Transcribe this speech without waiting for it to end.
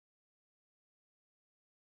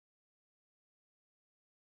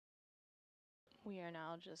We are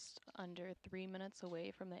now just under 3 minutes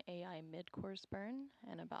away from the AI mid-course burn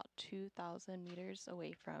and about 2,000 meters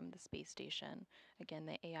away from the space station. Again,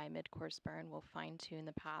 the AI mid-course burn will fine-tune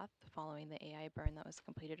the path following the AI burn that was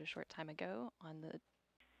completed a short time ago on the...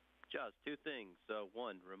 Just two things.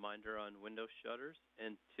 One, reminder on window shutters,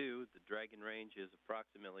 and two, the Dragon range is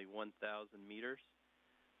approximately 1,000 meters.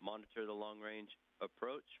 Monitor the long-range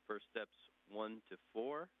approach for steps 1 to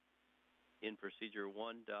 4. In procedure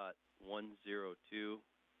 1.102,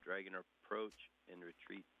 Dragon approach and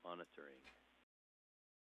retreat monitoring.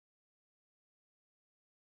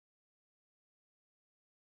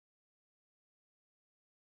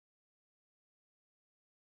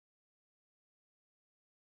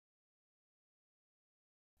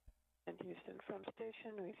 And Houston, from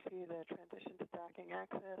station, we see the transition to docking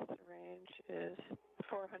access. Range is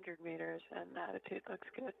 400 meters, and attitude looks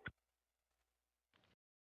good.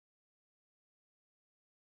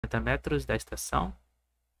 50 metros da estação.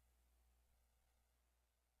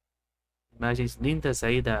 Imagens lindas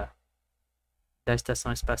aí da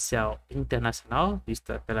Estação Espacial Internacional,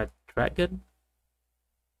 vista pela Dragon.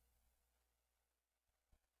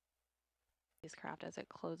 spacecraft as it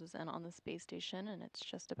closes in on the space station, and it's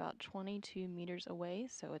just about 22 meters away,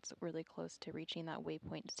 so it's really close to reaching that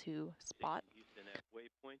waypoint 2 spot. Houston, at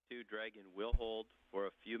waypoint 2, Dragon will hold for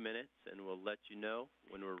a few minutes and we'll let you know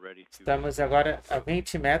when we're ready to... Estamos agora a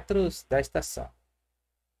 20 metros da estação.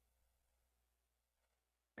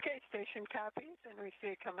 Okay, station copies, and we see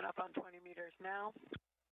it coming up on 20 meters now.